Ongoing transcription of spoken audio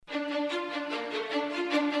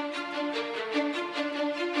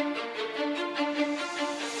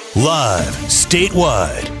Live,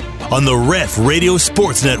 statewide, on the Ref Radio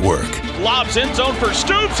Sports Network. Lobs end zone for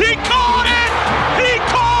Stoops. He caught it! He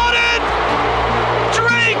caught it!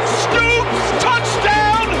 Drake Stoops,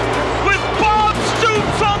 touchdown with Bob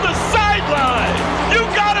Stoops on the sideline. You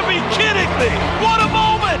gotta be kidding me. What a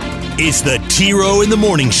moment. It's the T-Row in the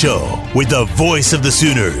Morning Show with the voice of the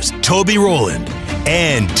Sooners, Toby Rowland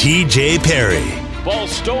and TJ Perry. Ball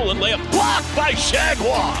stolen, layup blocked by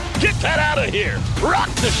Shagwa. Get that out of here. Rock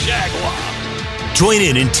the Shagwa. Join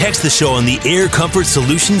in and text the show on the Air Comfort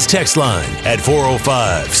Solutions text line at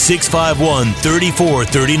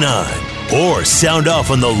 405-651-3439. Or sound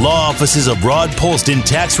off on the law offices of Rod Polston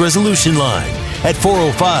Tax Resolution line at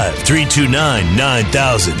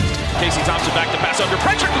 405-329-9000. Casey Thompson back to pass under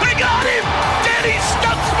pressure. They got him! Danny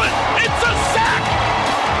Stutzman! It's a sack!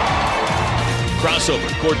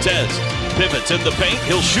 Crossover, Cortez. Pivots in the paint.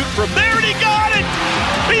 He'll shoot from there, and he got it!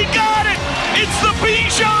 He got it! It's the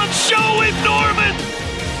Bijan Show in Norman!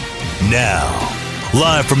 Now,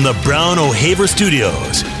 live from the Brown O'Haver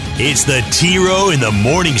Studios, it's the T-Row in the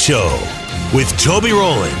Morning Show with Toby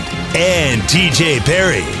Rowland and TJ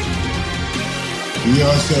Perry.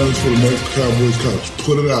 Deion Sanders for the next Cowboys coach.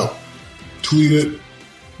 Put it out. Tweet it.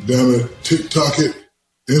 Damn it. TikTok it.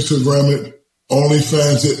 Instagram it.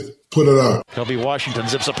 OnlyFans it. Put it out. Kobe Washington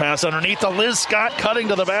zips a pass underneath to Liz Scott, cutting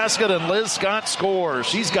to the basket, and Liz Scott scores.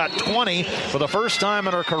 She's got 20 for the first time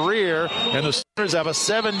in her career, and the Sooners have a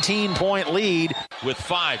 17-point lead. With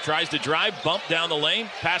 5, tries to drive, bump down the lane,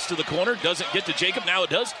 pass to the corner, doesn't get to Jacob. Now it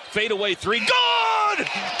does. Fade away 3. Good!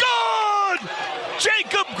 Good!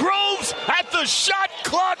 Jacob Groves at the shot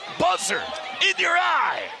clock buzzer in your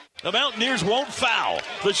eye. The Mountaineers won't foul.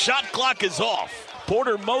 The shot clock is off.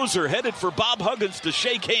 Porter Moser headed for Bob Huggins to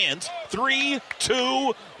shake hands.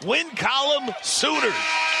 3-2, win column, Sooners.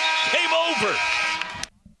 Game over.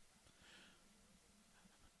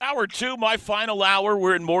 Hour 2, my final hour.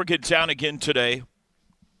 We're in Morgantown again today.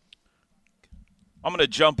 I'm going to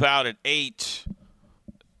jump out at 8,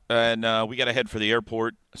 and we got to head for the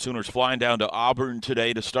airport. Sooners flying down to Auburn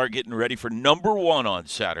today to start getting ready for number 1 on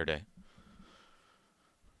Saturday.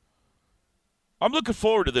 I'm looking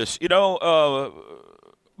forward to this. You know,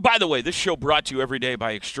 by the way, this show brought to you every day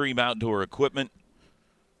by Extreme Outdoor Equipment.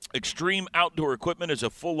 Extreme Outdoor Equipment is a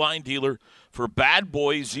full-line dealer for Bad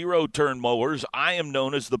Boy zero-turn mowers. I am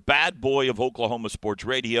known as the bad boy of Oklahoma sports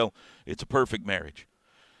radio. It's a perfect marriage.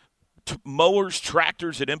 Mowers,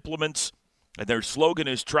 tractors, and implements, and their slogan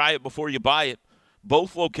is try it before you buy it.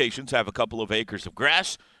 Both locations have a couple of acres of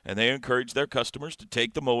grass, and they encourage their customers to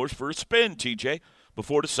take the mowers for a spin, TJ,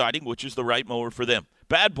 before deciding which is the right mower for them.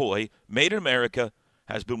 Bad Boy, made in America,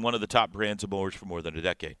 has been one of the top brands of mowers for more than a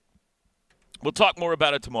decade. We'll talk more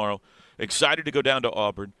about it tomorrow. Excited to go down to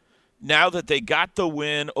Auburn. Now that they got the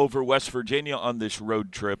win over West Virginia on this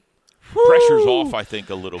road trip, pressure's off, I think,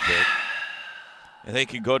 a little bit. And they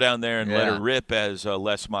can go down there and let her rip, as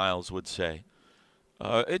Les Miles would say.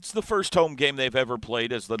 It's the first home game they've ever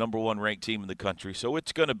played as the number 1 ranked team in the country, so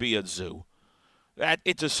it's going to be a zoo.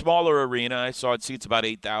 It's a smaller arena. I saw it seats about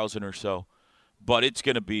 8,000 or so, but it's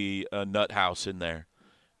going to be a nut house in there.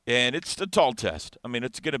 And it's a tall test. I mean,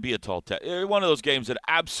 it's going to be a tall test. One of those games that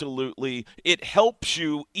absolutely, it helps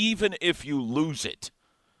you even if you lose it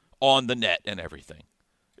on the net and everything.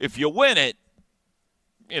 If you win it,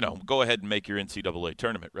 you know, go ahead and make your NCAA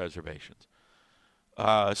tournament reservations.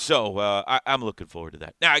 So I'm looking forward to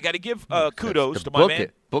that. Now, I got to give kudos to my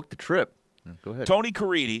man. Book the trip. Go ahead. Tony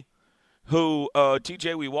Caridi, who,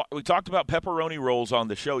 TJ, we talked about pepperoni rolls on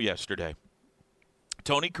the show yesterday.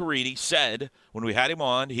 Tony Caridi said when we had him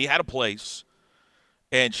on, he had a place.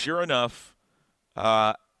 And sure enough,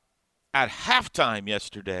 at halftime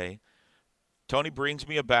yesterday, Tony brings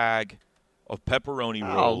me a bag of pepperoni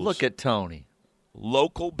rolls. Oh, look at Tony.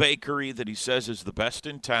 Local bakery that he says is the best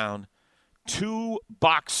in town. 2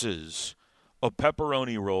 boxes of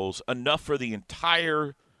pepperoni rolls, enough for the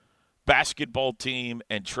entire basketball team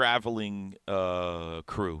and traveling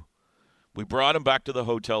crew. We brought him back to the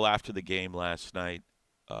hotel after the game last night.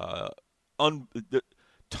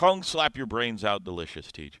 Tongue slap your brains out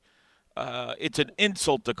delicious, Teach. It's an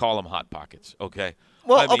insult to call them Hot Pockets, okay?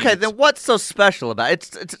 Well, okay, then what's so special about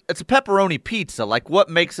it? It's a pepperoni pizza. Like, what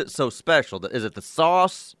makes it so special? Is it the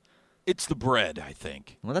sauce? It's the bread, I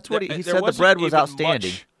think. Well, that's what he said. The bread was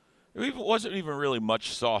outstanding. There wasn't even really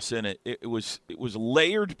much sauce in it. It was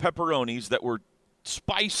layered pepperonis that were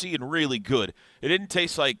spicy and really good. It didn't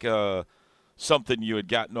taste like something you had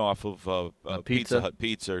gotten off of Pizza Hut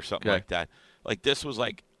pizza or something like that. Like, this was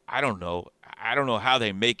like, I don't know how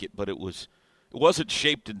they make it, but it wasn't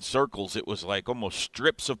shaped in circles. It was like almost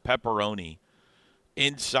strips of pepperoni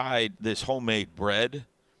inside this homemade bread.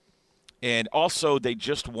 And also, they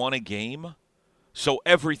just won a game, so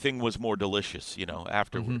everything was more delicious,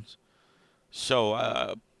 afterwards.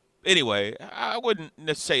 So, anyway, I wouldn't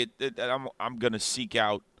say that I'm going to seek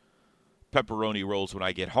out pepperoni rolls when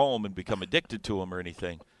I get home and become addicted to them or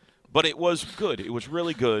anything. But it was good. It was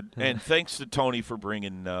really good. And thanks to Tony for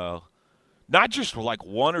bringing not just like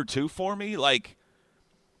one or two for me, like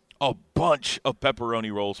a bunch of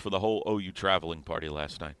pepperoni rolls for the whole OU traveling party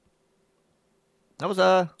last night. That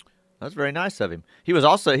was very nice of him. He was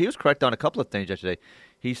correct on a couple of things yesterday.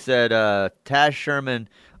 He said Taz Sherman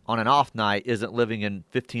on an off night isn't living in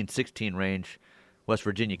 15-16 range. West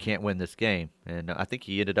Virginia can't win this game. And I think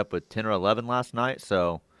he ended up with 10 or 11 last night,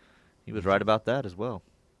 so he was right about that as well.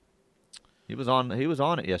 He was on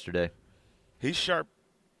it yesterday. He's sharp.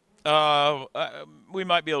 We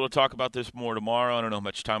might be able to talk about this more tomorrow. I don't know how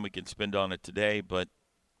much time we can spend on it today, but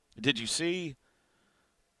did you see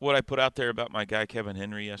what I put out there about my guy Kevin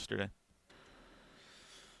Henry yesterday?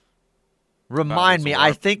 Remind me.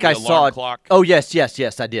 I think I saw it. Clock. Oh, yes,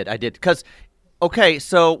 I did. Because, okay,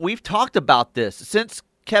 so we've talked about this. Since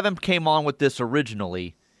Kevin came on with this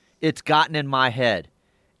originally, it's gotten in my head,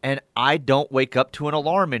 and I don't wake up to an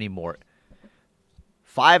alarm anymore.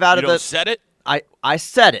 5 out of the – You don't set it? I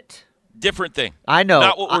set it. Different thing. I know.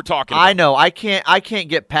 Not what we're talking about. I know. I can't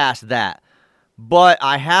get past that. But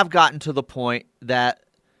I have gotten to the point that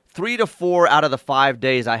 3 to 4 out of the 5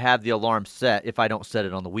 days I have the alarm set, if I don't set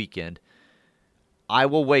it on the weekend, I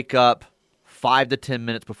will wake up 5 to 10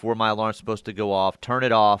 minutes before my alarm's supposed to go off, turn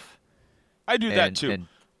it off. I do that too. And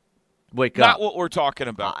wake up. Not what we're talking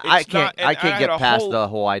about. I can't get past the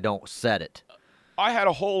whole I don't set it. I had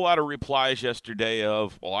a whole lot of replies yesterday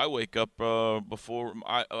of, well, I wake up before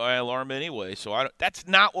my alarm anyway. So that's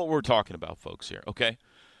not what we're talking about, folks, here, okay?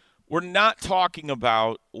 We're not talking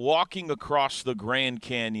about walking across the Grand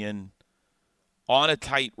Canyon on a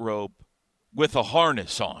tightrope with a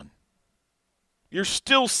harness on. You're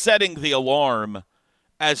still setting the alarm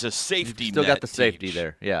as a safety net. Still got the safety Teach.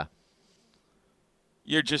 there, yeah.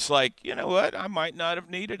 You're just like, you know what? I might not have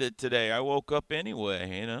needed it today. I woke up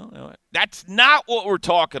anyway, That's not what we're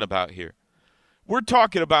talking about here. We're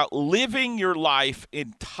talking about living your life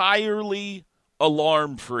entirely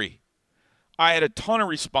alarm-free. I had a ton of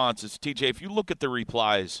responses. TJ, if you look at the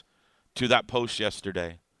replies to that post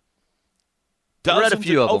yesterday, read a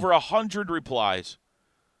few of them. Over 100 replies.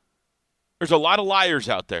 There's a lot of liars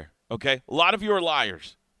out there, okay? A lot of you are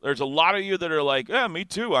liars. There's a lot of you that are like, yeah, me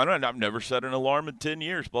too. I've never set an alarm in 10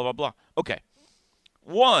 years, blah, blah, blah. Okay.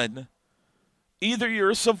 One, either you're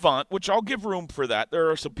a savant, which I'll give room for that. There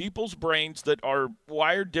are some people's brains that are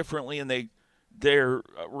wired differently, and they're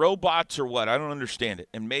robots or what. I don't understand it.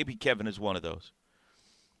 And maybe Kevin is one of those.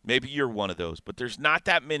 Maybe you're one of those. But there's not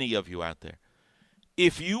that many of you out there.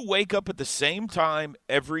 If you wake up at the same time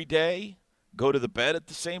every day, go to the bed at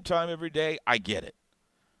the same time every day, I get it.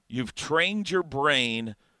 You've trained your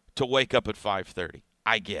brain to wake up at 5:30.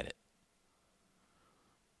 I get it.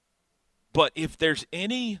 But if there's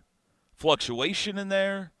any fluctuation in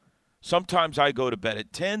there, sometimes I go to bed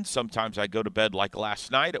at 10, sometimes I go to bed like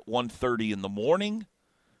last night at 1:30 in the morning.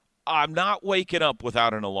 I'm not waking up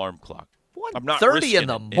without an alarm clock. 1:30 in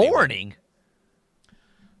the morning?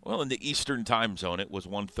 Well, in the Eastern time zone, it was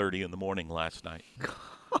 1:30 in the morning last night.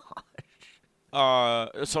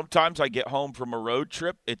 Sometimes I get home from a road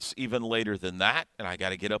trip. It's even later than that, and I got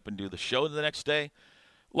to get up and do the show the next day.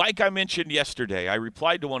 Like I mentioned yesterday, I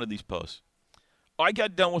replied to one of these posts. I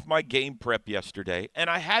got done with my game prep yesterday, and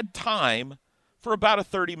I had time for about a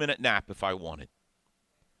 30-minute nap if I wanted.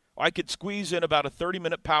 I could squeeze in about a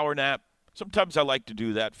 30-minute power nap. Sometimes I like to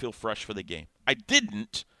do that, feel fresh for the game. I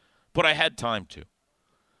didn't, but I had time to.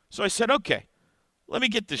 So I said, okay, let me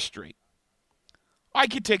get this straight. I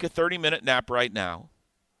could take a 30-minute nap right now,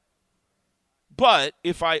 but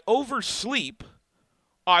if I oversleep,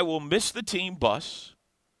 I will miss the team bus,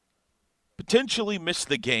 potentially miss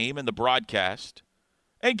the game and the broadcast,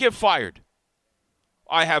 and get fired.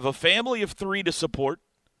 I have a family of 3 to support,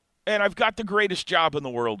 and I've got the greatest job in the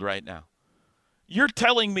world right now. You're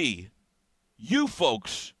telling me you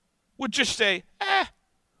folks would just say,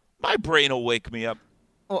 my brain will wake me up.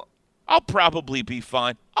 I'll probably be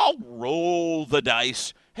fine. I'll roll the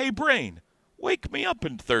dice. Hey, brain, wake me up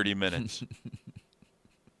in 30 minutes.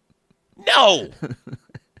 No.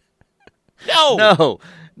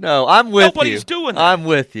 No, I'm with you. Nobody's doing that. I'm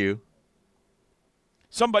with you.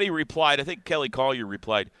 Somebody replied, I think Kelly Collier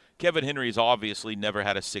replied, Kevin Henry's obviously never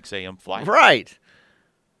had a 6 a.m. flight. Right.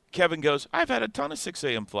 Kevin goes, I've had a ton of 6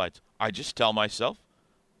 a.m. flights. I just tell myself,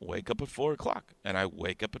 wake up at 4 o'clock, and I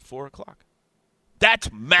wake up at 4 o'clock.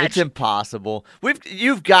 That's magic. It's impossible.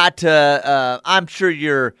 You've got to. I'm sure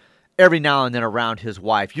every now and then around his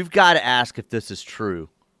wife. You've got to ask if this is true.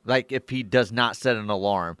 Like if he does not set an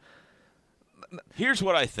alarm. Here's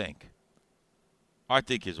what I think. I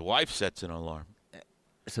think his wife sets an alarm.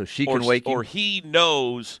 So she can wake him. Or he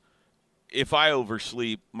knows if I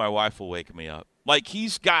oversleep, my wife will wake me up. Like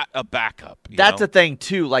he's got a backup. That's the thing,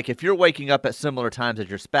 too. Like if you're waking up at similar times as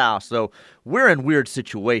your spouse, so we're in weird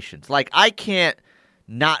situations. Like I can't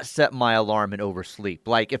not set my alarm and oversleep.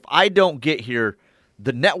 Like if I don't get here,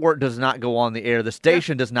 the network does not go on the air. The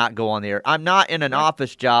station does not go on the air. I'm not in an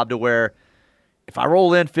office job to where if I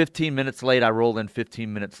roll in 15 minutes late, I roll in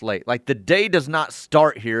 15 minutes late. Like the day does not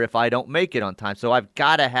start here if I don't make it on time. So I've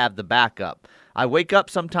got to have the backup. I wake up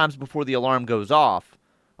sometimes before the alarm goes off,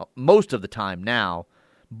 most of the time now,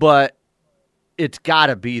 but it's got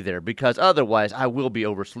to be there because otherwise I will be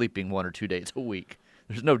oversleeping 1 or 2 days a week.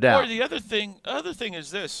 There's no doubt. Or the other thing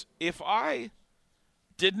is this. If I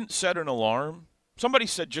didn't set an alarm, somebody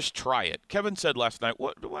said just try it. Kevin said last night,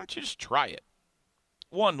 why don't you just try it?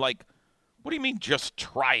 One, like, what do you mean just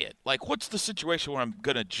try it? Like, what's the situation where I'm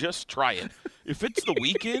going to just try it? If it's the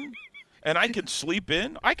weekend and I can sleep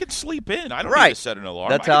in, I can sleep in. I don't need to set an alarm.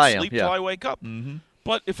 That's I how can I am. sleep Yeah. till I wake up. Mm-hmm.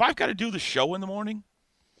 But if I've got to do the show in the morning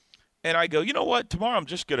and I go, you know what, tomorrow I'm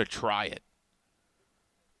just going to try it.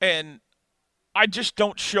 And I just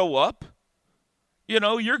don't show up. You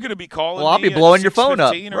know, you're going to be calling I'll me be blowing at your phone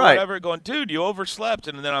up. or Right. whatever, going, dude, you overslept,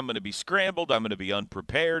 and then I'm going to be scrambled. I'm going to be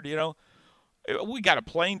unprepared, you know. We got a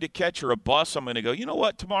plane to catch or a bus. I'm going to go, you know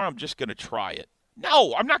what, tomorrow I'm just going to try it.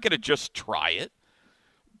 No, I'm not going to just try it.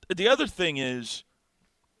 The other thing is,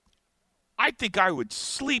 I think I would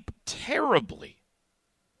sleep terribly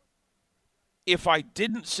if I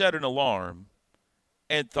didn't set an alarm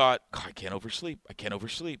and thought, I can't oversleep.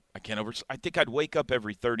 I think I'd wake up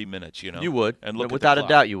every 30 minutes, you know. You would. And look Without at the a clock,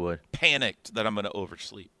 doubt you would. panicked that I'm going to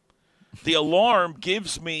oversleep. The alarm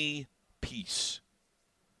gives me peace.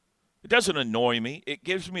 It doesn't annoy me. It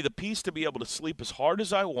gives me the peace to be able to sleep as hard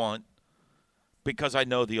as I want because I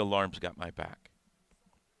know the alarm's got my back.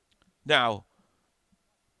 Now,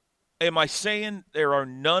 am I saying there are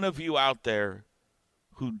none of you out there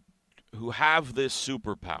who have this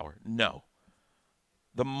superpower? No.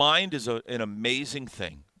 The mind is an amazing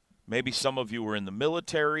thing. Maybe some of you were in the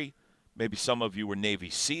military. Maybe some of you were Navy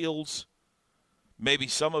SEALs. Maybe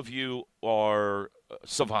some of you are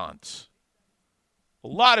savants. A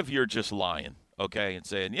lot of you are just lying, okay, and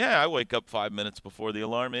saying, yeah, I wake up 5 minutes before the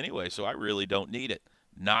alarm anyway, so I really don't need it.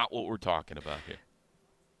 Not what we're talking about here.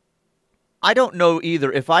 I don't know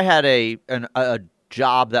either. If I had a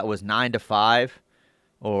job that was 9 to 5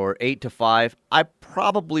 or 8 to 5, I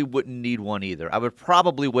probably wouldn't need one either. I would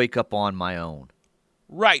probably wake up on my own.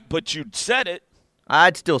 Right, but you'd set it.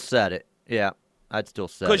 I'd still set it. Yeah, I'd still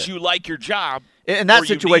set it. Because you like your job. In that or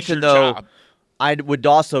you need situation, your though, job. I would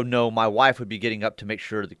also know my wife would be getting up to make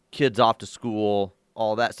sure the kid's off to school,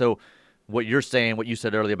 all that. So what you're saying, what you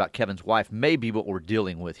said earlier about Kevin's wife, may be what we're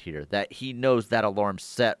dealing with here, that he knows that alarm's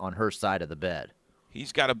set on her side of the bed.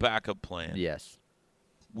 He's got a backup plan. Yes.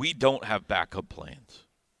 We don't have backup plans.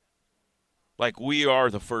 Like, we are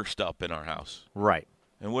the first up in our house. Right.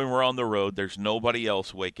 And when we're on the road, there's nobody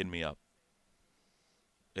else waking me up.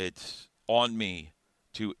 It's on me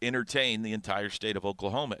to entertain the entire state of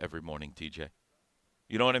Oklahoma every morning, TJ.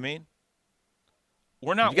 You know what I mean?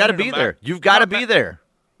 We're not. You got to be there. You've got to be there.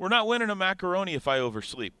 We're not winning a macaroni if I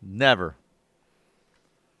oversleep. Never.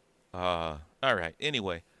 All right.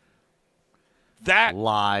 Anyway, that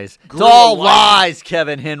lies. It's grew all a light. lies,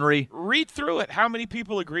 Kevin Henry. Read through it. How many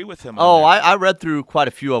people agree with him? Oh, on that? I read through quite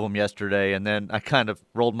a few of them yesterday, and then I kind of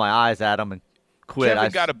rolled my eyes at them and quit.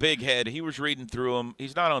 Kevin got a big head. He was reading through them.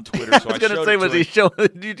 He's not on Twitter, so I was going to say, was he him.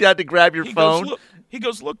 showing? You had to grab your phone. He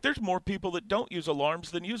goes, look, there's more people that don't use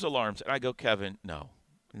alarms than use alarms. And I go, Kevin, no.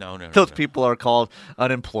 Those people are called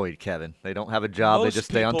unemployed, Kevin. They don't have a job. They just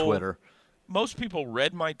stay on Twitter. Most people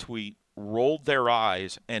read my tweet, rolled their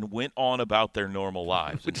eyes, and went on about their normal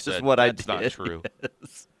lives. Which and said, is what That's I did. not true.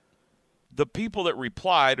 Yes. The people that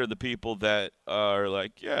replied are the people that are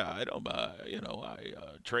like, yeah, I don't, I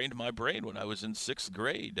trained my brain when I was in 6th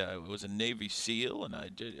grade. I was a Navy SEAL, and I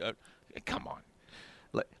did. Come on.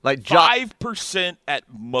 Like 5% at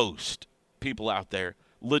most people out there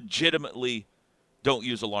legitimately don't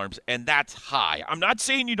use alarms, and that's high. I'm not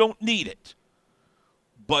saying you don't need it,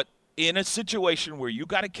 but in a situation where you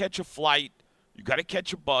got to catch a flight, you got to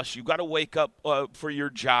catch a bus, you got to wake up for your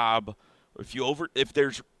job, if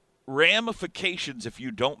there's ramifications if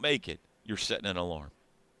you don't make it, you're setting an alarm.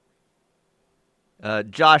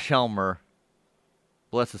 Josh Helmer,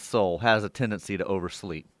 bless his soul, has a tendency to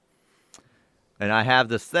oversleep. And I have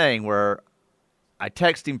this thing where I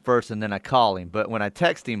text him first and then I call him. But when I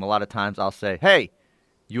text him, a lot of times I'll say, "Hey,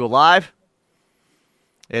 you alive?"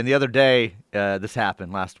 And the other day, this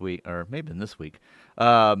happened last week, or maybe this week.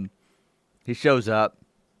 He shows up,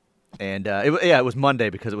 and it was Monday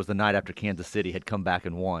because it was the night after Kansas City had come back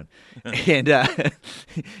and won. And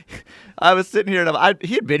I was sitting here, and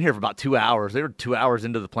he had been here for about 2 hours. They were 2 hours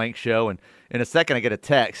into the Plank show, and in a second I get a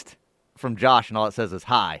text from Josh, and all it says is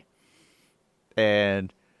 "hi."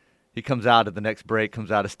 And he comes out at the next break,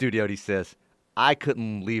 comes out of studio, and he says, "I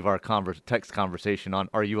couldn't leave our text conversation on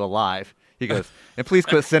 'Are you alive?'" He goes, "And please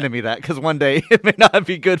quit sending me that because one day it may not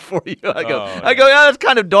be good for you." I go, yeah, that's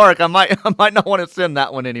kind of dark. I might not want to send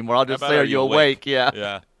that one anymore. I'll just say, "Are you awake?" Yeah.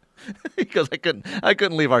 Yeah. Because I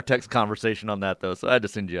couldn't leave our text conversation on that though, so I had to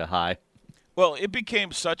send you a hi. Well, it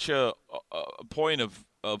became such a point of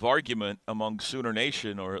argument among Sooner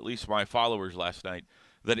Nation, or at least my followers last night,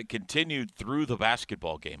 that it continued through the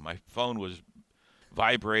basketball game. My phone was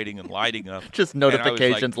vibrating and lighting up. Just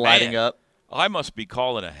notifications lighting up. I must be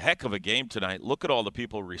calling a heck of a game tonight. Look at all the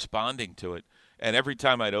people responding to it. And every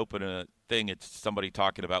time I'd open a thing, it's somebody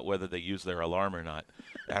talking about whether they use their alarm or not.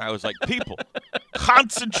 And I was like, people,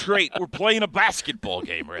 concentrate. We're playing a basketball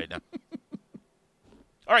game right now.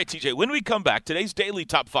 All right, TJ, when we come back, today's Daily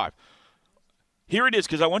Top 5. Here it is,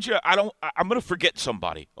 because I want you to, I'm going to forget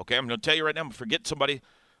somebody, okay? I'm going to tell you right now, I'm going to forget somebody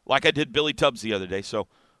like I did Billy Tubbs the other day. So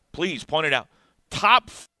please point it out. Top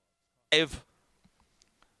 5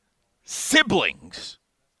 siblings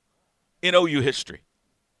in OU history.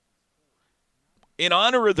 In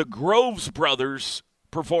honor of the Groves brothers'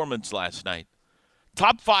 performance last night,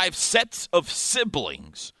 top 5 sets of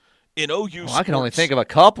siblings in OU sports I can only think of a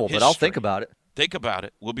couple, history. But I'll think about it. Think about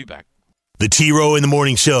it. We'll be back. The T-Row in the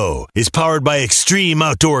Morning Show is powered by Extreme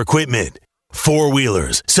Outdoor Equipment.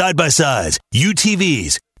 Four-wheelers, side-by-sides,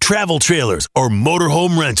 UTVs, travel trailers, or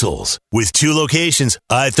motorhome rentals. With 2 locations,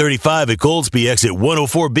 I-35 at Goldsby exit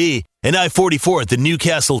 104B and I-44 at the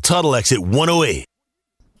Newcastle Tuttle exit 108.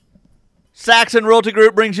 Saxon Realty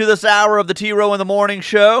Group brings you this hour of the T-Row in the Morning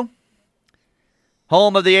Show.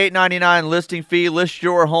 Home of the $8.99 listing fee. List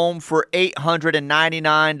your home for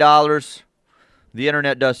 $899. The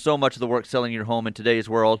internet does so much of the work selling your home in today's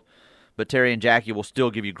world, but Terry and Jackie will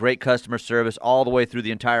still give you great customer service all the way through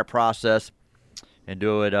the entire process, and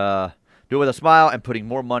do it with a smile and putting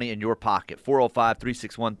more money in your pocket.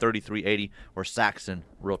 405-361-3380 or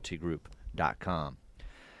SaxonRealtyGroup.com.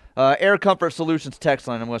 Air Comfort Solutions text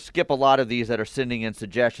line. I'm going to skip a lot of these that are sending in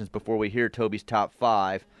suggestions before we hear Toby's top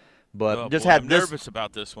 5, but I'm nervous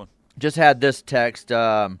about this one. Just had this text.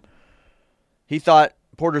 He thought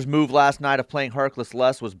Porter's move last night of playing Harkless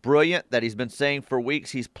less was brilliant, that he's been saying for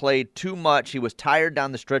weeks he's played too much. He was tired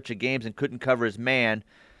down the stretch of games and couldn't cover his man.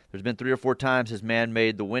 There's been 3 or 4 times his man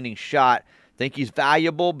made the winning shot. Think he's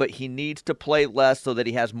valuable, but he needs to play less so that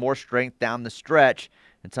he has more strength down the stretch,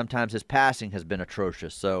 and sometimes his passing has been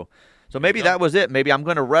atrocious. So maybe that was it. Maybe I'm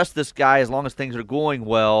going to rest this guy as long as things are going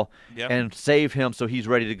well and save him so he's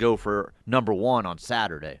ready to go for number 1 on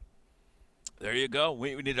Saturday. There you go.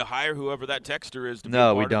 We need to hire whoever that texter is to be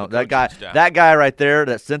No, part we of the don't. coaching staff. That guy right there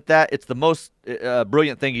that sent that, it's the most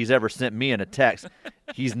brilliant thing he's ever sent me in a text.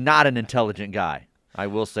 He's not an intelligent guy. I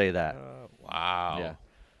will say that. Wow. Yeah.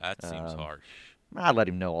 That seems harsh. I let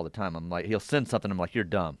him know all the time. I'm like, he'll send something. I'm like, you're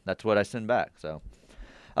dumb. That's what I send back. So,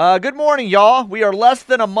 good morning, y'all. We are less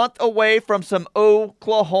than a month away from some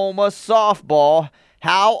Oklahoma softball.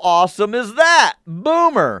 How awesome is that?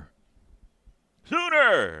 Boomer.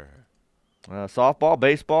 Sooner. Softball,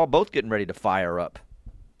 baseball, both getting ready to fire up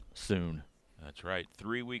soon. That's right.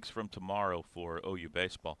 3 weeks from tomorrow for OU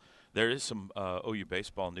baseball. There is some OU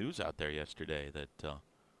baseball news out there yesterday that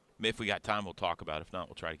if we got time, we'll talk about. If not,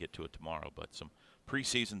 we'll try to get to it tomorrow. But some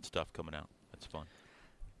preseason stuff coming out. That's fun.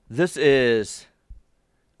 This is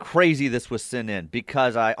crazy this was sent in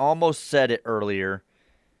because I almost said it earlier,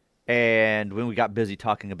 and when we got busy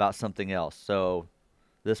talking about something else. So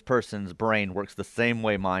this person's brain works the same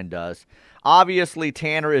way mine does. Obviously,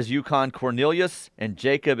 Tanner is Yukon Cornelius, and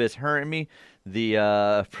Jacob is Hermie,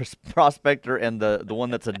 the prospector and the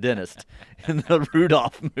one that's a dentist in the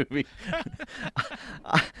Rudolph movie.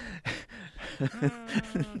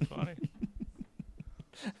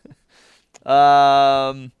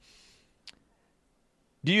 Funny.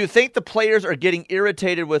 Do you think the players are getting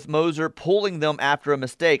irritated with Moser pulling them after a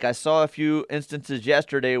mistake? I saw a few instances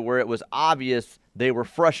yesterday where it was obvious they were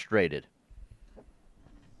frustrated.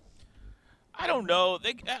 I don't know.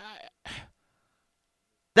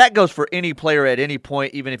 That goes for any player at any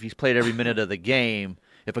point, even if he's played every minute of the game,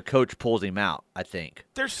 if a coach pulls him out, I think.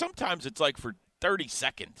 There's sometimes it's like for 30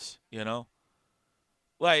 seconds, you know?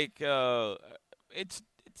 Like, it's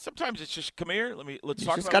Sometimes it's just, come here, let's He's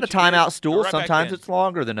talk just about got a what you did. timeout stool. Right back Sometimes in. it's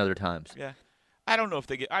longer than other times. Yeah. I don't know if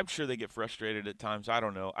I'm sure they get frustrated at times. I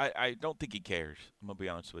don't know. I don't think he cares. I'm going to be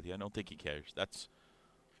honest with you. I don't think he cares.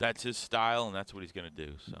 That's his style, and that's what he's going to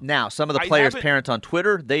do. So. Now, some of the players' parents on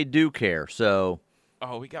Twitter, they do care. So.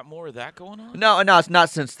 Oh, we got more of that going on? No, it's not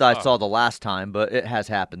since I saw the last time, but it has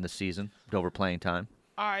happened this season over playing time.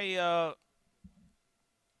 I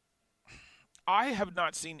have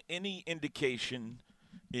not seen any indication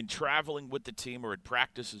in traveling with the team or at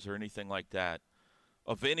practices or anything like that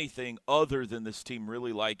of anything other than this team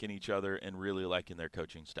really liking each other and really liking their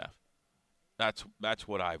coaching staff. That's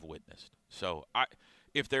what I've witnessed. So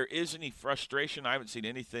if there is any frustration, I haven't seen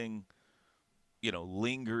anything,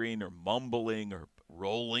 lingering or mumbling or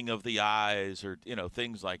rolling of the eyes or,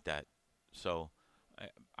 things like that. So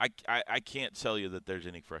I can't tell you that there's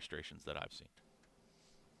any frustrations that I've seen.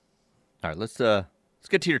 All right, let's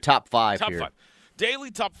get to your top five here. Top five.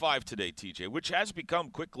 Daily top five today, TJ, which has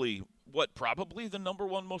become quickly probably the number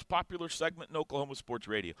one most popular segment in Oklahoma sports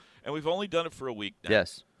radio. And we've only done it for a week now.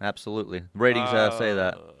 Yes, absolutely. Ratings say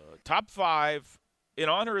that. Top five, in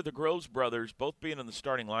honor of the Groves brothers, both being in the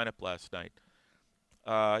starting lineup last night,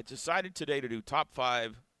 I decided today to do top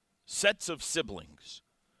five sets of siblings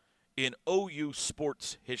in OU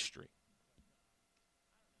sports history.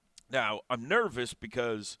 Now, I'm nervous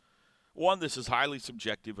because, one, this is highly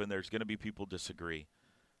subjective and there's going to be people disagree.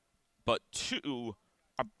 But two,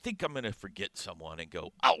 I think I'm going to forget someone and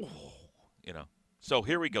go, oh, So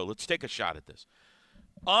here we go. Let's take a shot at this.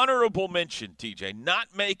 Honorable mention, TJ,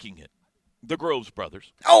 not making it, the Groves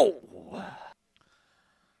brothers. Oh!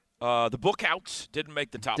 The Bookouts didn't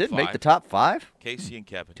make the top five. Didn't make the top five? Casey and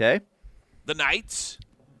Kevin. Okay. The Knights,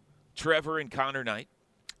 Trevor and Connor Knight.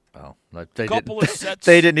 Oh,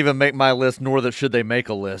 they didn't even make my list, nor should they make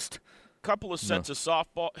a list. Couple of sets of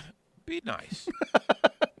softball. Be nice.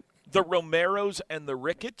 The Romeros and the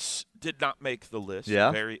Ricketts did not make the list.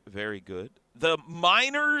 Yeah. Very, very good. The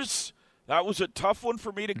Miners, that was a tough one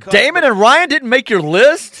for me to cut. Damon and Ryan didn't make your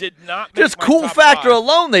list? Did not make Just my cool top factor five.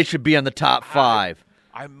 alone, they should be on the top five.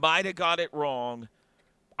 I might have got it wrong.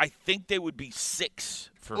 I think they would be 6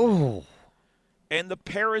 for me. Ooh. And the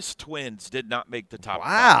Paris twins did not make the top 5.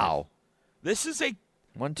 Wow. This is a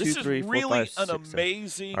 1, 2, this 3, is 4, really 5, 6, an 7.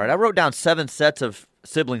 amazing. All right, I wrote down 7 sets of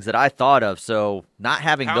siblings that I thought of, so not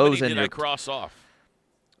having How those many in did your I cross off?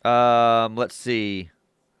 Let's see.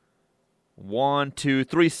 1, 2,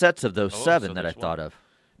 3 sets of those 7 so that I there's thought one. of.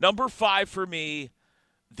 Number 5 for me,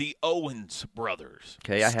 the Owens brothers.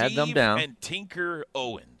 Okay, I had them down. Steve and Tinker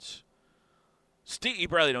Owens. Steve, you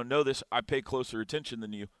probably don't know this. I pay closer attention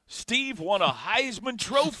than you. Steve won a Heisman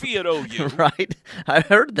Trophy at OU. Right? I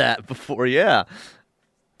heard that before, yeah.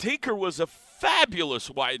 Tinker was a fabulous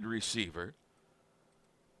wide receiver.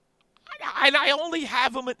 And I only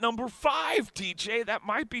have him at number 5, TJ. That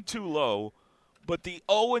might be too low. But the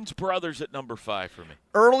Owens brothers at number 5 for me.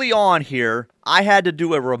 Early on here, I had to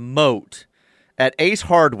do a remote at Ace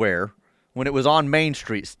Hardware when it was on Main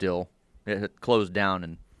Street still. It had closed down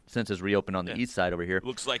and since it's reopened on the east side over here.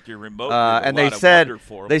 Looks like your remote. And they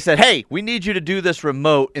said, hey, we need you to do this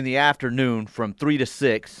remote in the afternoon from 3 to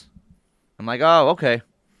 6. I'm like, oh, okay.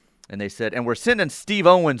 And they said, and we're sending Steve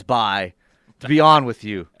Owens by to be on with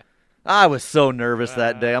you. I was so nervous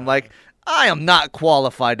that day. I'm like, I am not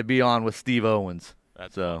qualified to be on with Steve Owens.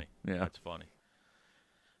 That's funny. Yeah. That's funny.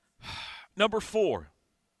 Number 4,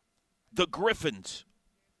 the Griffins.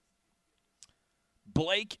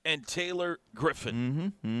 Blake and Taylor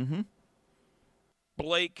Griffin.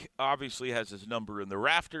 Blake obviously has his number in the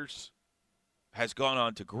rafters, has gone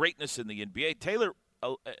on to greatness in the NBA. Taylor,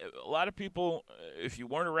 a lot of people, if you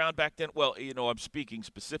weren't around back then, well, I'm speaking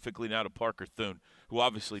specifically now to Parker Thune, who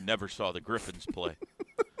obviously never saw the Griffins play.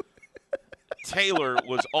 Taylor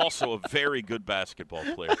was also a very good basketball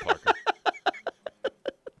player, Parker.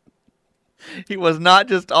 He was not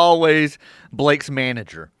just always Blake's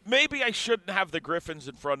manager. Maybe I shouldn't have the Griffins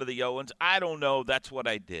in front of the Owens. I don't know. That's what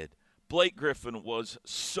I did. Blake Griffin was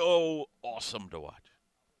so awesome to watch.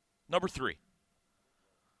 Number 3.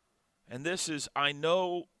 And this is, I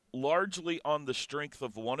know, largely on the strength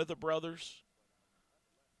of one of the brothers,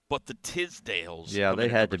 but the Tisdales. Yeah, they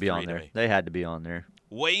had to be on to there. me. They had to be on there.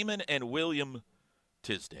 Wayman and William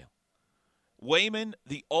Tisdale. Wayman,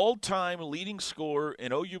 the all-time leading scorer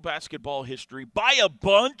in OU basketball history by a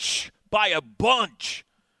bunch,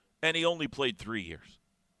 and he only played 3 years.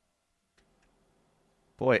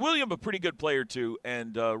 Boy, William, a pretty good player too,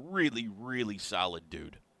 and really, really solid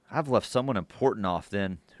dude. I've left someone important off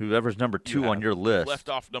then, whoever's number 2 on your list. Left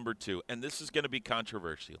off number 2, and this is going to be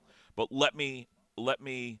controversial, but let me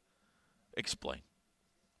explain.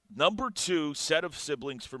 Number 2 set of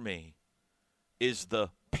siblings for me is the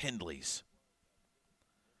Pendleys.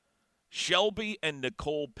 Shelby and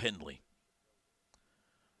Nicole Pendley.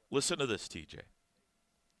 Listen to this, TJ.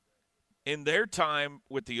 In their time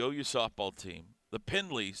with the OU softball team, the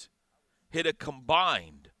Pendleys hit a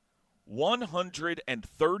combined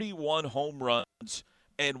 131 home runs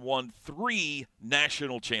and won 3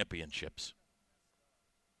 national championships.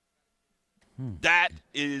 That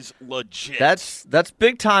is legit. That's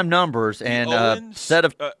big time numbers, and Owens, set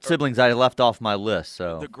of siblings I left off my list.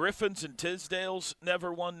 So the Griffins and Tisdales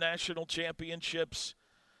never won national championships.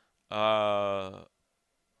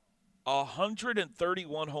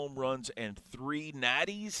 131 home runs and 3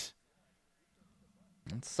 natties.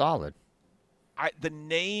 that's solid. The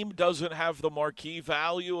name doesn't have the marquee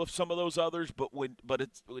value of some of those others, but when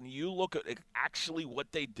you look at actually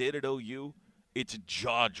what they did at OU, it's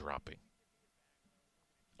jaw dropping.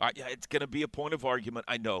 It's going to be a point of argument,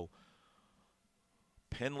 I know.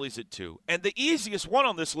 Pendley's at 2. And the easiest one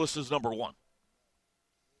on this list is number 1.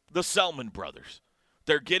 The Selman brothers.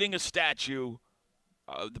 They're getting a statue.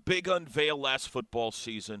 The big unveil last football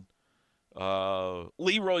season.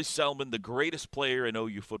 Leroy Selman, the greatest player in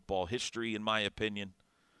OU football history, in my opinion.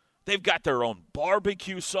 They've got their own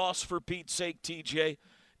barbecue sauce, for Pete's sake, TJ.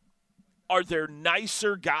 Are there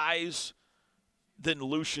nicer guys than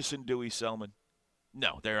Lucius and Dewey Selman?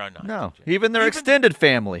 No, there are not. No, TJ. even their extended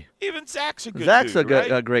family. Even Zach's a good Zach's dude, right?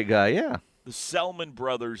 a great guy, yeah. The Selman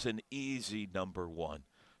brothers, an easy number 1.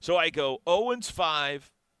 So I go Owens 5,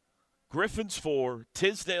 Griffins 4,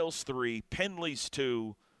 Tisdale's 3, Pendley's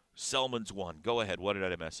 2, Selman's 1. Go ahead. What did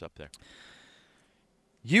I mess up there?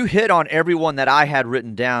 You hit on everyone that I had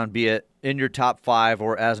written down, be it in your top 5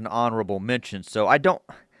 or as an honorable mention. So I don't.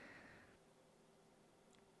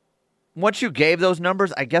 Once you gave those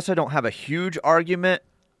numbers, I guess I don't have a huge argument.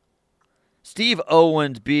 Steve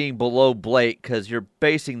Owens being below Blake, because you're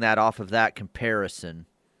basing that off of that comparison.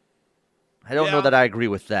 I don't know that I agree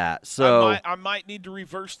with that. So I might need to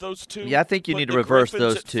reverse those two. Yeah, I think you Put need to the reverse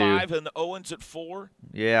Griffins those at two. 5 and the Owens at 4.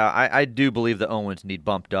 Yeah, I do believe the Owens need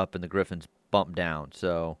bumped up and the Griffins bumped down.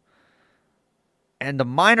 So, and the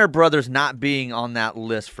Minor brothers not being on that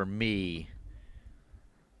list for me.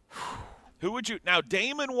 Who would you now?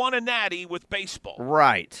 Damon won a natty with baseball,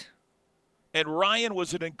 Right. and Ryan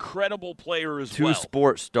was an incredible player as well. 2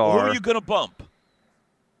 sports Who star. are you going to bump?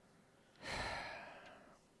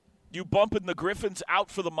 You bumping the Griffins out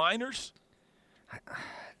for the Miners?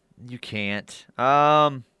 You can't.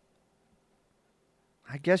 I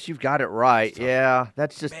guess you've got it right. Yeah,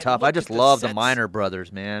 that's just Man, tough. look I just at the love the sets. Minor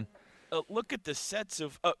brothers, man. Look at the sets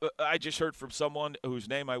of I just heard from someone whose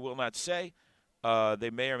name I will not say. They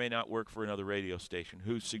may or may not work for another radio station,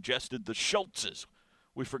 who suggested the Schultzes.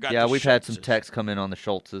 We forgot Yeah, the we've had some Schultzes. texts come in on the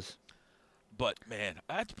Schultzes. But, man,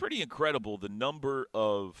 that's pretty incredible, the number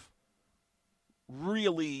of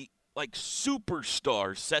really, like,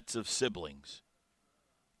 superstar sets of siblings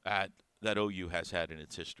that OU has had in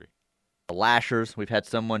its history. The Lashers. We've had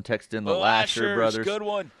someone text in the Lasher Lashers, brothers. good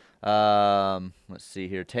one. Let's see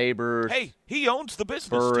here. Tabers. Hey, he owns the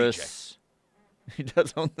business, TJ. Burris. He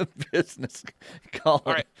does own the business. Colin.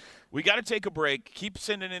 All right, we got to take a break. Keep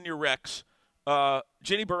sending in your recs.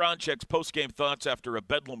 Jenny Baranchek's post-game thoughts after a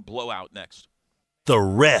Bedlam blowout next. The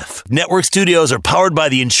Ref. Network studios are powered by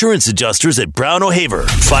the insurance adjusters at Brown O'Haver.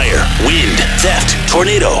 Fire, wind, theft,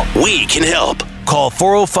 tornado. We can help. Call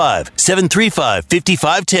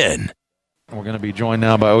 405-735-5510. We're going to be joined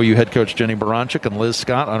now by OU head coach Jenny Baranchek and Liz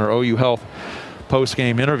Scott on our OU Health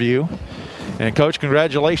post-game interview. And, Coach,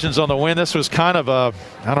 congratulations on the win. This was kind of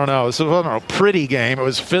this wasn't a pretty game. It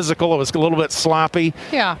was physical. It was a little bit sloppy.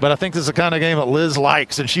 Yeah. But I think this is the kind of game that Liz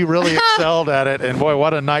likes, and she really excelled at it. And, boy,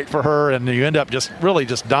 what a night for her. And you end up just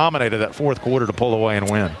dominated that fourth quarter to pull away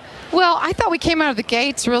and win. Well, I thought we came out of the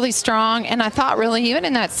gates really strong, and I thought really even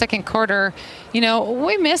in that second quarter,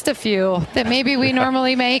 we missed a few that maybe we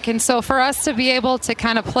normally make, and so for us to be able to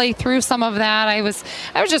kind of play through some of that, I was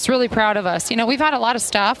just really proud of us. We've had a lot of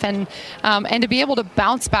stuff, and to be able to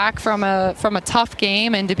bounce back from a tough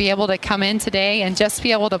game and to be able to come in today and just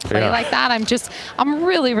be able to play like that, I'm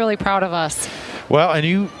really, really proud of us. Well,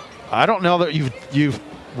 and I don't know that you've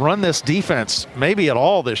run this defense maybe at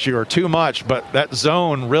all this year or too much, but that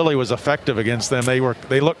zone really was effective against them.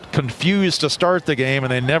 They looked confused to start the game,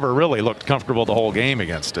 and they never really looked comfortable the whole game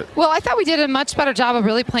against it. Well, I thought we did a much better job of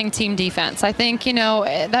really playing team defense. I think,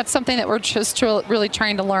 that's something that we're just really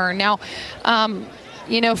trying to learn. Now,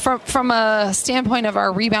 from a standpoint of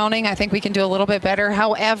our rebounding, I think we can do a little bit better.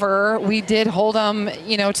 However, we did hold them,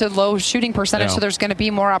 to low shooting percentage, so there's going to be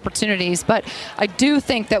more opportunities. But I do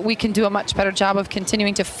think that we can do a much better job of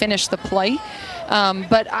continuing to finish the play.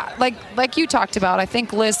 But like you talked about, I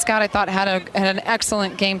think Liz Scott, I thought, had an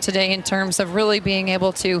excellent game today in terms of really being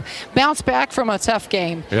able to bounce back from a tough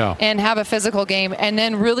game and have a physical game, and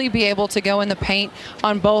then really be able to go in the paint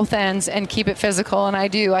on both ends and keep it physical. And I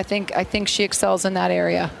think she excels in that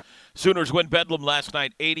area. Sooners win Bedlam last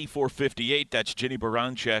night, 84-58. That's Jenny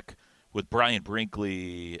Baranczyk with Brian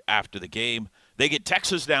Brinkley after the game. They get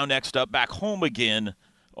Texas now next up, back home again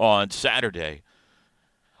on Saturday.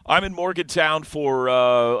 I'm in Morgantown for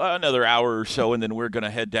another hour or so, and then we're going to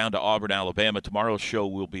head down to Auburn, Alabama. Tomorrow's show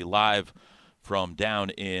will be live from down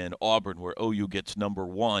in Auburn, where OU gets number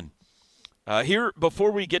 1. Here,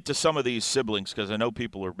 before we get to some of these siblings, because I know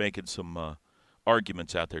people are making some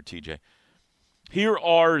arguments out there, TJ. Here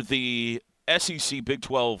are the SEC Big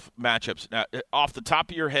 12 matchups. Now, off the top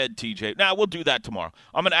of your head, TJ. Now, we'll do that tomorrow.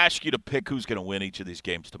 I'm going to ask you to pick who's going to win each of these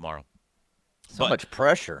games tomorrow. So much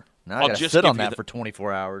pressure. Now I got to sit on that for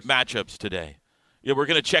 24 hours. Matchups today. Yeah, we're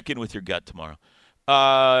going to check in with your gut tomorrow.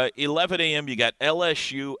 11 a.m., you got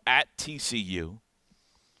LSU at TCU.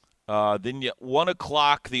 Then 1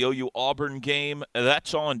 o'clock, the OU-Auburn game.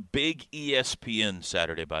 That's on Big ESPN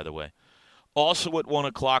Saturday, by the way. Also at 1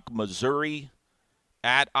 o'clock, Missouri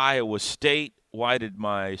at Iowa State. Why did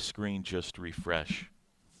my screen just refresh?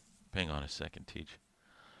 Hang on a second, Teach.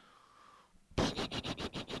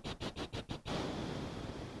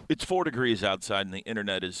 It's 4 degrees outside, and the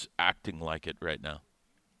internet is acting like it right now.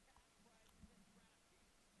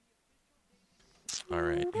 All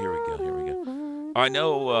right, here we go. I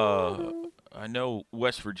know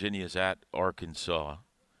West Virginia's at Arkansas.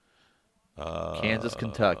 Kansas,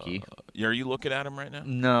 Kentucky. Are you looking at them right now?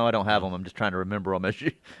 No, I don't have them. I'm just trying to remember them as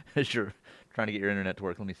you're trying to get your internet to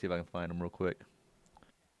work. Let me see if I can find them real quick.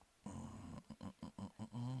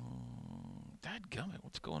 Dadgummit,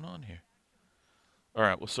 what's going on here? All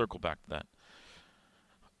right, we'll circle back to that.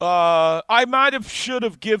 I should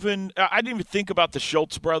have given – I didn't even think about the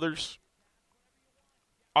Schultz brothers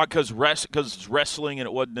because it's wrestling and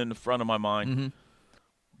it wasn't in the front of my mind. Mm-hmm.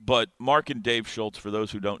 But Mark and Dave Schultz, for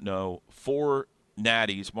those who don't know, 4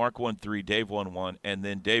 natties. Mark won 3, Dave won 1, and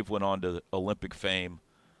then Dave went on to Olympic fame.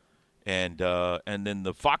 And then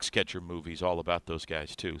the Foxcatcher movie's all about those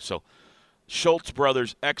guys too. So Schultz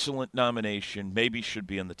brothers, excellent nomination, maybe should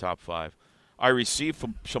be in the top 5. I received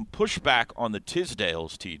some pushback on the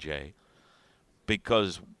Tisdales, TJ,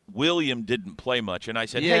 because William didn't play much. And I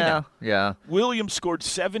said, hey, now, William scored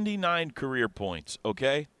 79 career points,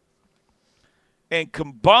 okay? And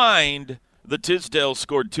combined, the Tisdales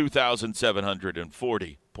scored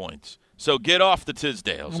 2,740 points. So get off the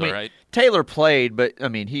Tisdales, all right? Taylor played, but,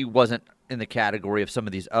 he wasn't in the category of some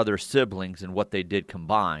of these other siblings and what they did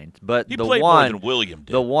combined. But he played more than William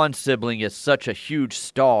did. The one sibling is such a huge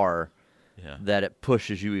star that it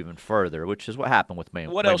pushes you even further, which is what happened with May.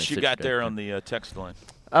 What else you got there on the text line?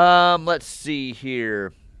 Let's see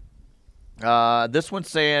here. This one's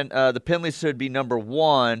saying the Penleys should be number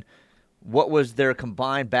 1. What was their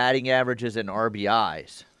combined batting averages and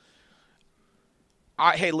RBIs?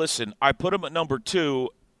 Hey, listen, I put them at number 2.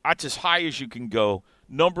 That's as high as you can go.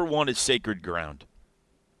 Number 1 is sacred ground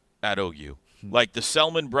at OU. Like the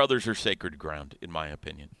Selman brothers are sacred ground, in my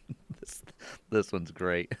opinion. This one's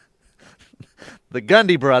great. The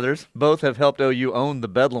Gundy brothers both have helped OU own the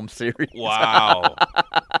Bedlam series. Wow.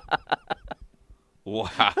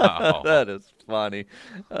 Wow. That is funny.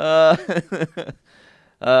 How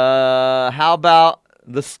about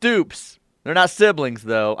the Stoops? They're not siblings,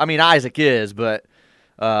 though. Isaac is, but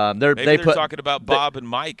they're talking about Bob and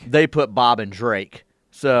Mike. They put Bob and Drake,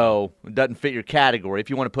 so it doesn't fit your category.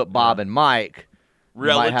 If you want to put Bob and Mike, we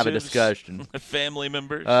might have a discussion. Family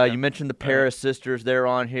members. You mentioned the Paris sisters. They're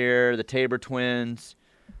on here. The Tabor twins.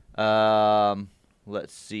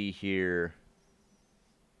 Let's see here.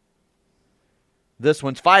 This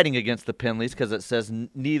one's fighting against the Penleys because it says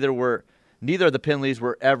neither of the Penleys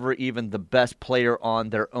were ever even the best player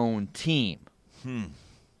on their own team.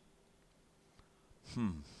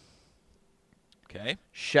 Okay.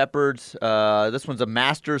 Shepherds. This one's a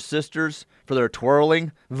Masters sisters for their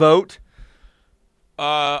twirling vote.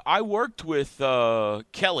 I worked with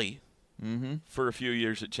Kelly for a few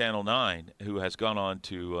years at Channel 9, who has gone on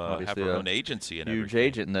to have her own agency and huge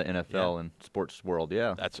agent in the NFL and sports world.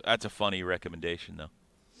 Yeah, that's a funny recommendation,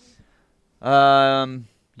 though.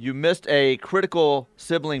 You missed a critical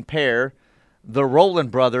sibling pair, the Rowland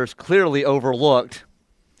brothers, clearly overlooked.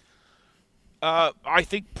 I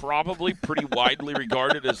think probably pretty widely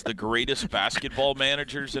regarded as the greatest basketball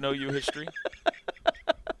managers in OU history.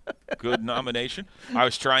 Good nomination. I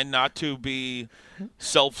was trying not to be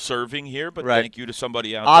self-serving here, but Right. thank you to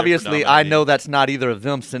somebody out Obviously, there. I know that's not either of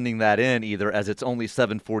them sending that in either, as it's only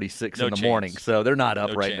 7:46 No in the chance. morning, so they're not up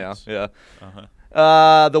No right chance. now. Yeah.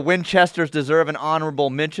 Uh-huh. The Winchesters deserve an honorable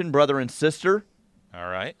mention, brother and sister. All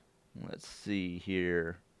right. Let's see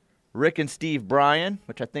here. Rick and Steve Bryan,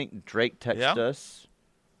 which I think Drake texted Yeah. us.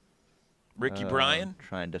 Ricky Bryan.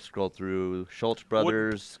 Trying to scroll through. Schultz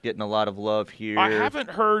brothers getting a lot of love here. I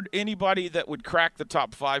haven't heard anybody that would crack the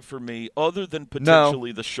top 5 for me other than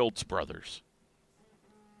potentially the Schultz brothers.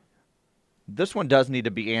 This one does need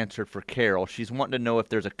to be answered for Carol. She's wanting to know if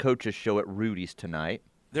there's a coach's show at Rudy's tonight.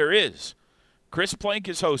 There is. Chris Plank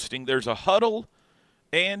is hosting. There's a huddle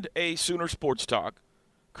and a Sooner Sports Talk.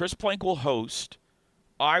 Chris Plank will host.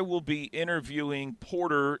 I will be interviewing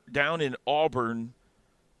Porter down in Auburn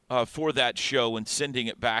for that show and sending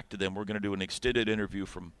it back to them. We're going to do an extended interview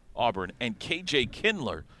from Auburn. And KJ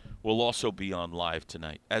Kindler will also be on live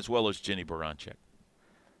tonight, as well as Jenny Baranczyk.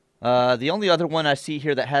 The only other one I see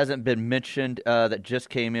here that hasn't been mentioned that just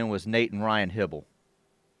came in was Nate and Ryan Hibble.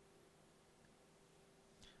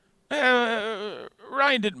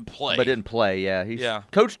 Ryan didn't play. But didn't play, yeah. He's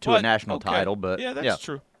coached to a national title, but yeah, that's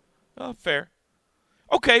true. Fair.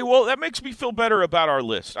 Okay, well, that makes me feel better about our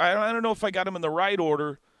list. I don't know if I got them in the right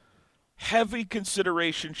order. Heavy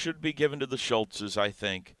consideration should be given to the Schultzes, I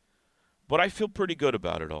think. But I feel pretty good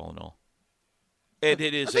about it all in all. And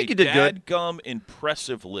it is a dadgum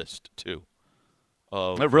impressive list, too.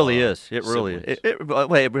 It really is. It really is.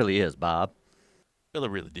 It really is, Bob. Well,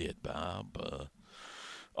 it really did, Bob.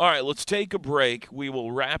 All right, let's take a break. We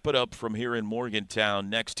will wrap it up from here in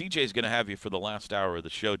Morgantown next. TJ's going to have you for the last hour of the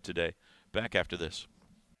show today. Back after this.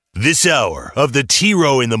 This hour of the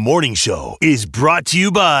T-Row in the Morning Show is brought to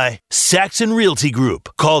you by Saxon Realty Group.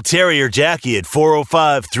 Call Terry or Jackie at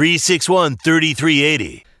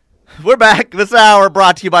 405-361-3380. We're back. This hour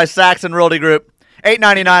brought to you by Saxon Realty Group.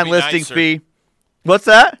 $8.99 listings fee. What's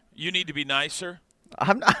that? You need to be nicer.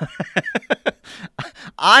 I'm not.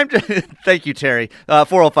 Thank you, Terry.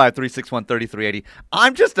 405-361-3380.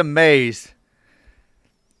 I'm just amazed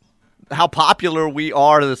how popular we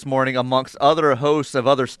are this morning amongst other hosts of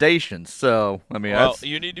other stations. So, I mean, well,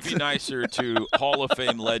 you need to be nicer to Hall of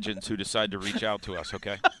Fame legends who decide to reach out to us,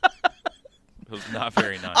 okay? It was not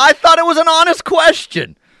very nice. I thought it was an honest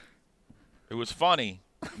question. It was funny.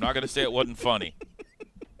 I'm not going to say it wasn't funny.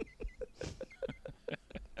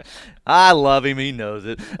 I love him. He knows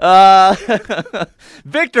it.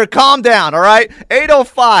 Victor, calm down, all right?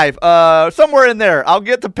 8:05, somewhere in there. I'll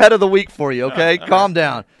get the pet of the week for you, okay? Calm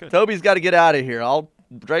down. Good. Toby's got to get out of here.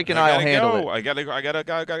 Drake and I will handle it. I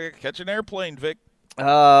gotta catch an airplane, Vic.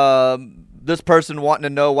 This person wanting to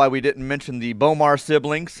know why we didn't mention the Bomar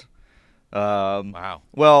siblings. Wow.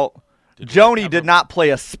 Well, Joni did not play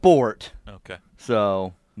a sport. Okay.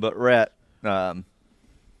 So, but Rhett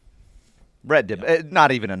did.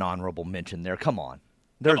 Not even an honorable mention there. Come on.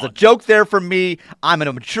 There's a joke there for me. I'm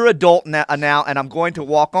a mature adult now, and I'm going to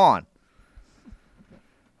walk on.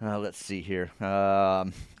 Let's see here.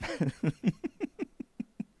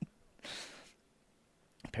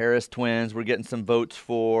 Paris Twins, we're getting some votes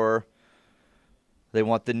for. They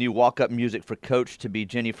want the new walk-up music for Coach to be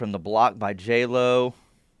Jenny from the Block by J-Lo.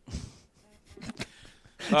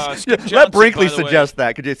 Let Brinkley suggest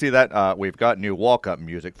that. Could you see that? We've got new walk-up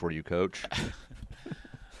music for you, Coach.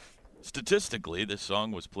 Statistically, this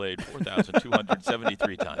song was played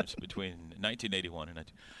 4,273 times between 1981 and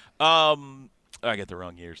 19. I get the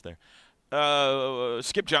wrong years there.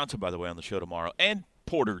 Skip Johnson, by the way, on the show tomorrow, and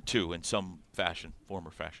Porter too, in some fashion,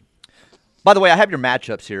 former fashion. By the way, I have your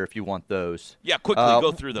matchups here if you want those. Yeah, quickly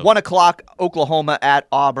go through those. 1 o'clock, Oklahoma at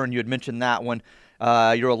Auburn. You had mentioned that one.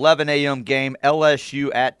 Your 11 a.m. game, LSU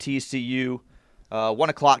at TCU. 1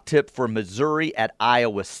 o'clock tip for Missouri at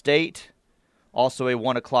Iowa State. Also a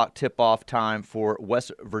 1 o'clock tip-off time for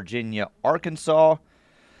West Virginia, Arkansas.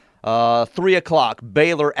 3 o'clock,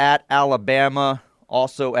 Baylor at Alabama.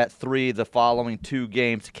 Also at 3, the following two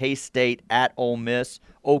games, K-State at Ole Miss,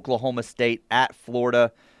 Oklahoma State at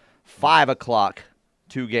Florida. 5 o'clock,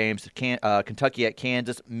 two games, Kentucky at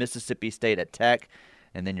Kansas, Mississippi State at Tech.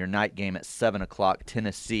 And then your night game at 7 o'clock,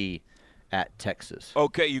 Tennessee at Texas.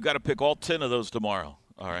 Okay, you got to pick all 10 of those tomorrow.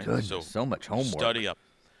 All right. Goodness, so much homework. Study up.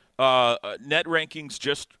 Net rankings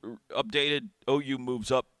just updated. OU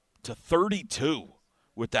moves up to 32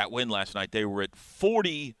 with that win last night. They were at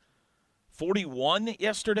 41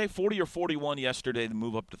 yesterday, 40 or 41 yesterday. They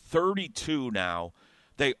move up to 32 now.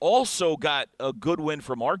 They also got a good win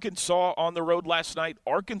from Arkansas on the road last night.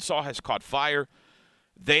 Arkansas has caught fire.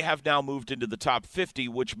 They have now moved into the top 50,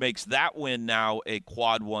 which makes that win now a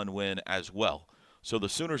quad one win as well. So the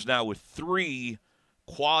Sooners now with 3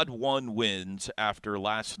 quad 1 wins after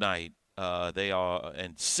last night. They are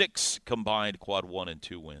and 6 combined quad 1 and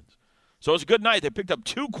 2 wins. So it was a good night. They picked up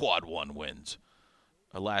 2 quad 1 wins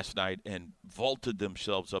last night and vaulted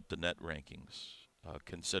themselves up the net rankings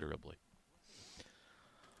considerably.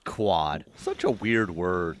 Quad. Such a weird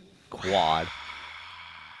word. Quad.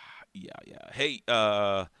 Yeah. Hey,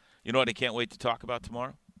 you know what I can't wait to talk about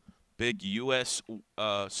tomorrow? Big U.S.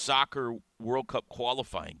 Soccer World Cup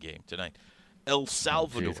qualifying game tonight. El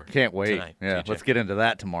Salvador. Can't wait. Tonight, yeah, TJ. Let's get into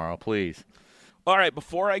that tomorrow, please. All right,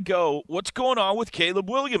 before I go, what's going on with Caleb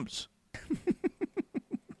Williams?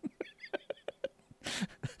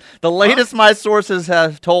 The latest my sources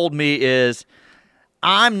have told me is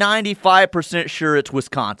I'm 95% sure it's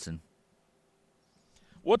Wisconsin.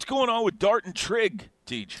 What's going on with Dart and Trigg,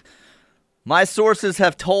 Teach? My sources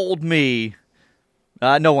have told me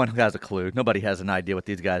no one has a clue. Nobody has an idea what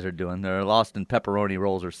these guys are doing. They're lost in pepperoni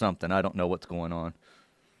rolls or something. I don't know what's going on.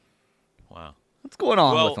 Wow. What's going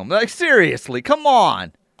on with them? Like, seriously, come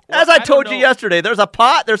on. As I I told don't you know. yesterday, there's a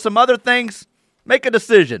pot, there's some other things. Make a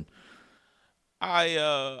decision.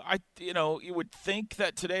 You would think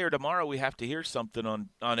that today or tomorrow we have to hear something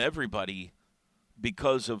on everybody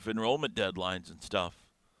because of enrollment deadlines and stuff.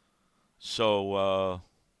 So,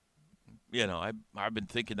 I've been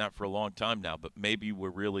thinking that for a long time now, but maybe we're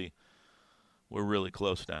really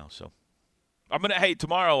close now. So,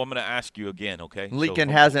 tomorrow I'm gonna ask you again, okay? Lincoln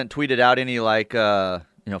hasn't tweeted out any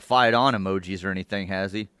fight on emojis or anything,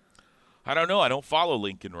 has he? I don't know. I don't follow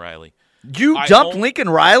Lincoln Riley. You jumped Lincoln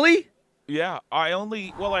Riley? Yeah, I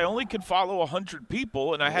only can follow 100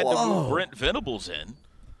 people, and I had to move Brent Venables in.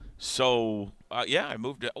 So, I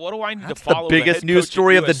moved it. What do I need to follow? The biggest head news coach at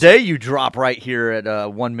story of the USC? day you drop right here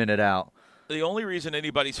at 1 minute out. The only reason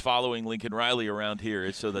anybody's following Lincoln Riley around here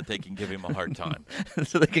is so that they can give him a hard time.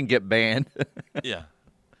 So they can get banned. Yeah.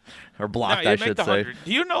 Or blocked, No, I you make should the say. 100.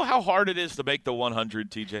 Do you know how hard it is to make the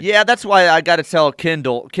 100, TJ? Yeah, that's why I got to tell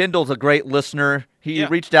Kendall. Kendall's a great listener. He Yeah.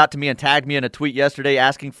 reached out to me and tagged me in a tweet yesterday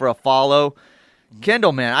asking for a follow.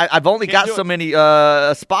 Kendall, man, I've only Can't got do so it. many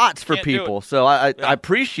spots for Can't do people, it. so I Yeah.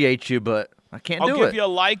 appreciate you, but I can't I'll do give it. you a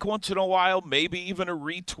like once in a while, maybe even a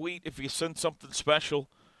retweet if you send something special.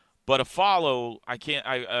 But a follow, I can't.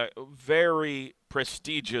 Very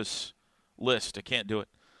prestigious list. I can't do it.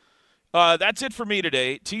 That's it for me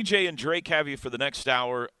today. TJ and Drake have you for the next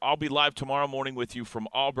hour. I'll be live tomorrow morning with you from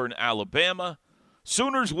Auburn, Alabama.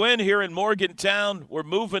 Sooners win here in Morgantown. We're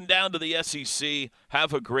moving down to the SEC.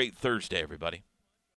 Have a great Thursday, everybody.